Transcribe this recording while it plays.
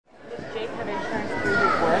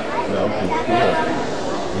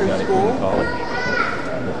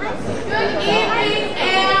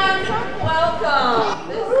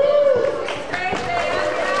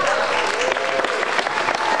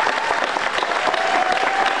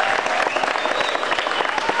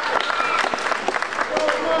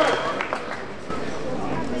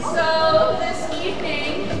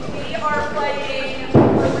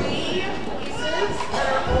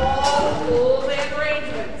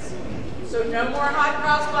So no more hot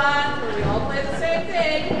cross buns where we all play the same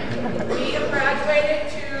thing. We have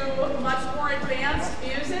graduated to much more advanced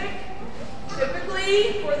music.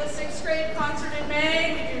 Typically, for the 6th grade concert in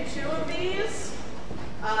May, we do 2 of these.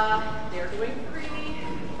 They're doing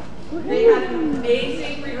 3. They had an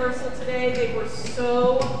amazing rehearsal today. They were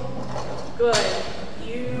so good.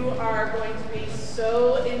 You are going to be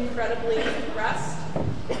so incredibly impressed.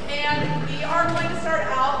 And we are going to start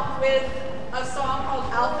out with a song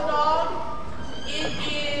called Alpha Dog. It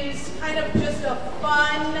is kind of just a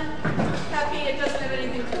fun, peppy, it doesn't have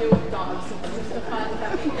anything to do with dogs. It's just a fun,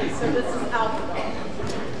 peppy piece. So this is Alpha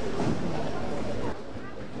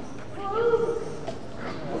Dog. Woo.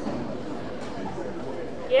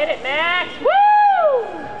 Get it, Max! Woo!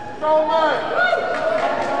 So much!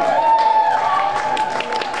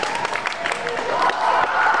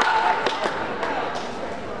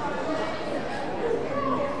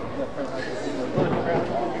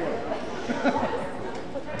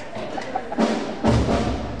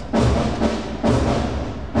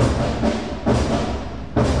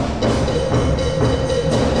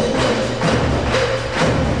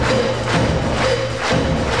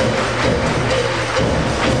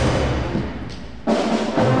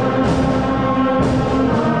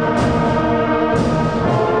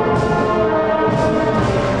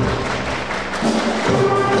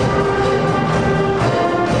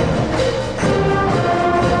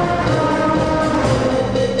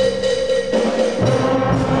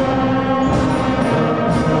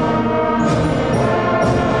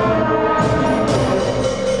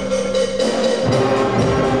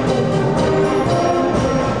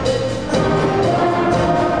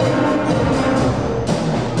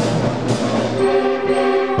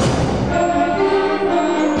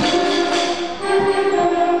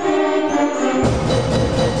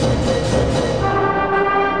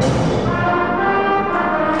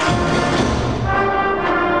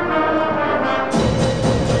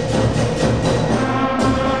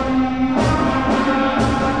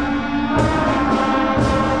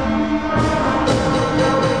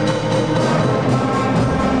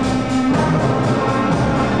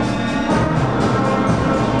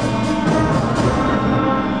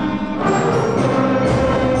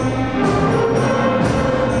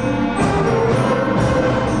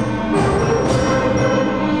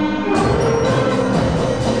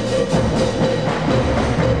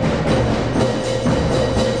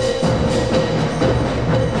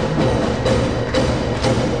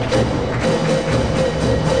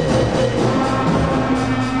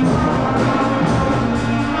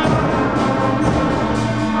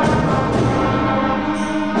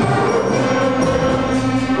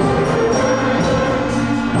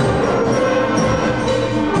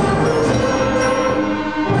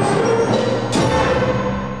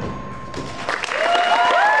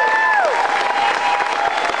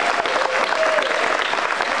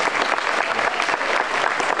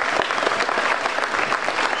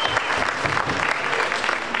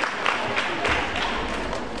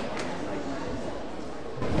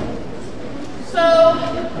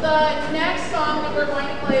 The next song that we're going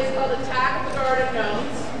to play is called Attack of the Garden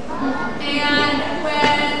Gnomes. And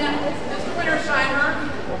when Mr. Wintersheimer,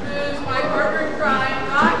 who's my partner in crime,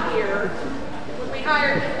 got here, when we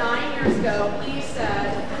hired him 9 years ago, he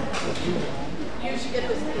said, you should get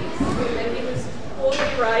this piece. And he was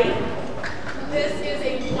totally right. This is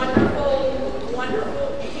a wonderful,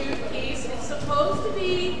 wonderful, cute piece. It's supposed to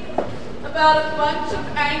be about a bunch of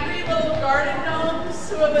angry little garden gnomes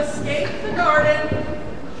who have escaped the garden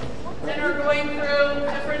and are going through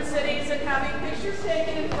different cities and having pictures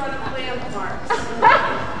taken in front of landmarks.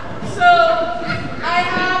 So I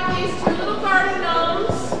have these 2 little garden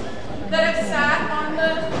gnomes that have sat on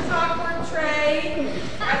the chalkboard tray.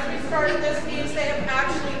 As we started this piece, they have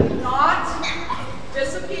actually not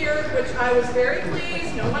disappeared, which I was very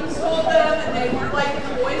pleased. No one told them, and they weren't like in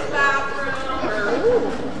the boys' bathroom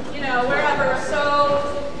or, you know, wherever.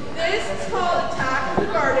 So this is called Attack of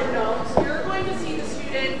the Garden Gnomes. You're going to see the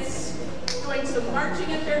students doing some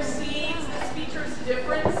marching at their seats. This features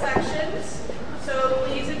different sections. So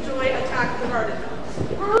please enjoy Attack of the Garden Gnomes.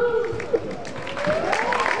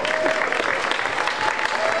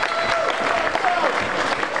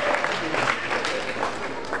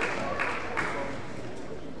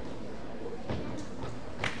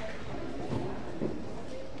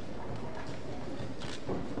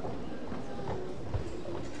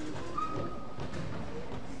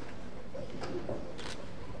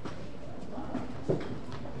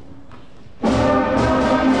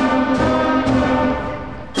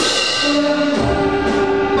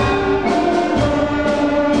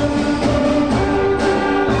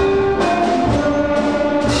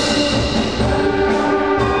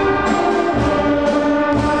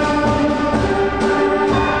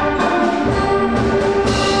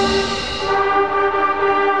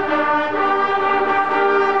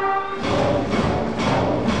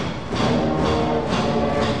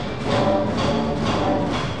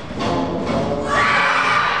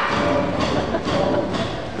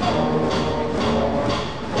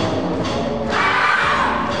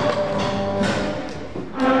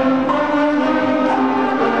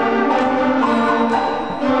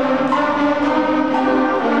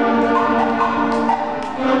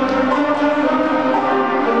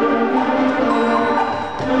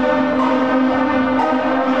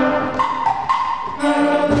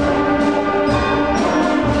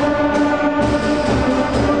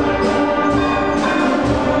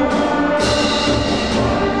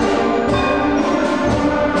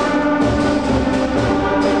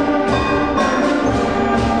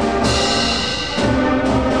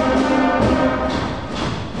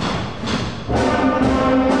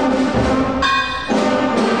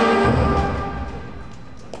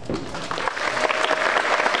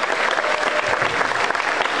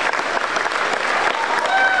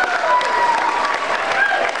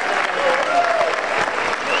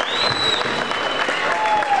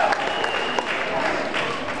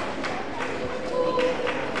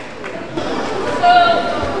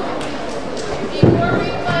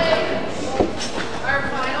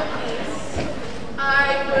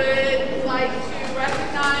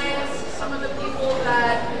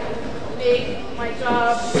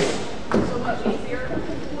 job so much easier.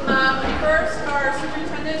 First, our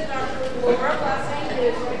superintendent, Dr. Laura Blessing,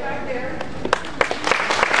 is right back there.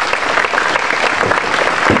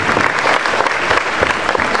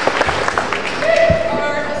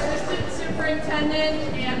 Our assistant superintendent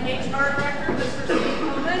and HR director, Mr. Steve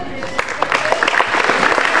Coleman, is our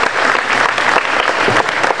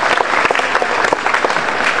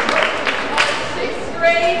sixth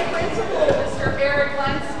grade principal, Mr. Eric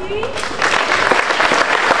Lensky.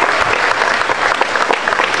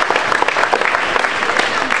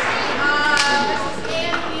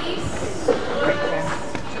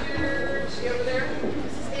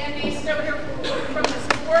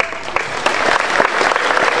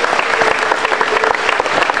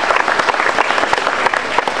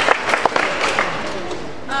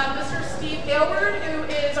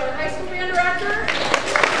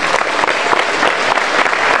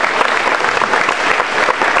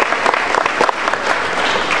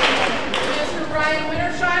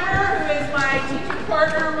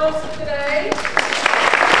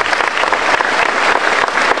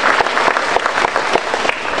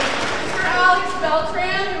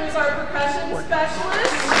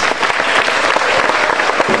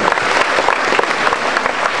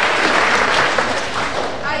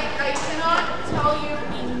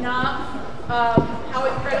 How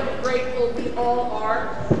incredibly grateful we all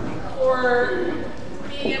are for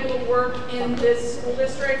being able to work in this school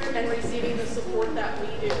district and receiving the support that we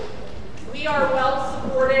do. We are well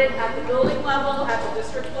supported at the building level, at the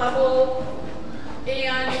district level,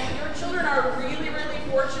 and your children are really, really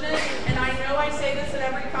fortunate, and I know I say this at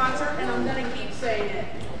every concert, and I'm going to keep saying it.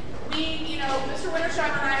 Mr.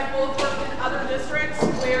 Wintersheimer and I have both worked in other districts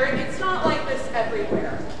where it's not like this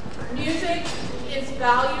everywhere. Music is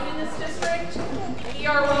valued in this district. We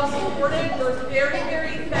are well supported. We're very,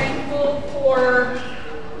 very thankful for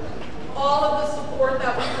all of the support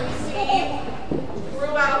that we receive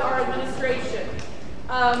throughout our administration.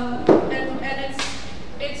 And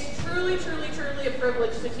it's truly, truly, truly a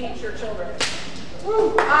privilege to teach your children.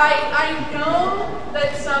 I know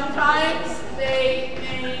that sometimes they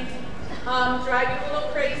may drive you a little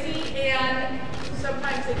crazy, and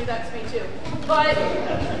sometimes they do that to me too. But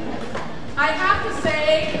I have to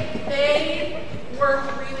say, they work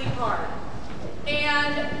really hard,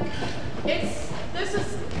 and this is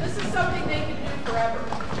something they can do forever.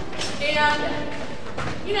 And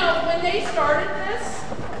when they started this,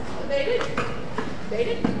 they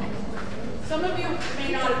didn't. Some of you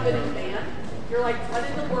may not have been in band. You're like, what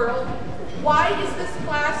in the world? Why is this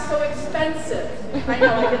class so expensive? I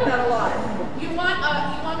know, I get that a lot. You want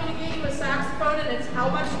me to get you a saxophone and it's how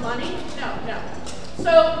much money? No.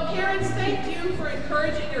 So parents, thank you for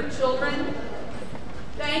encouraging your children.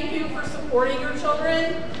 Thank you for supporting your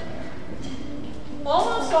children.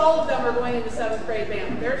 Almost all of them are going into 7th grade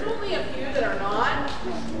band. There's only a few that are not,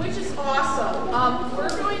 which is awesome. We're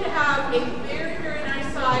going to have a very, very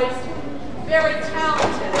nice sized, very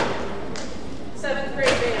talented 7th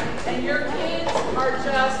grade band. And your kids are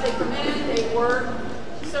just, they come in, they work.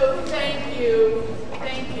 So thank you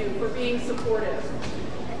for being supportive.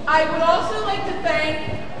 I would also like to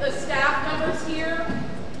thank the staff members here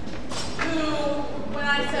who, when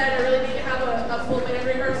I said I really need to have a full band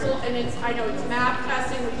rehearsal, and I know it's math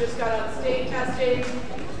testing, we just got out of state testing,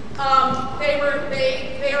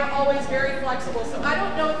 they are always very flexible. So I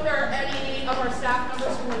don't know if there are any of our staff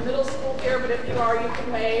members from the middle school here, but if you are, you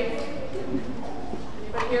can wave.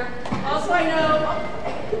 Anybody here? Also, I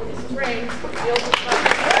know, this is Rain.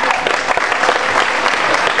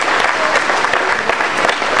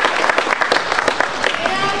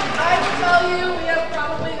 We have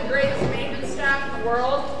probably the greatest maintenance staff in the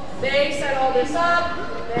world. They set all this up.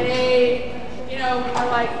 They, when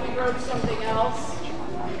we're like, we broke something else,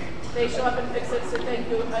 they show up and fix it. So thank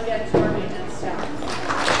you again to our maintenance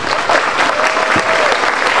staff.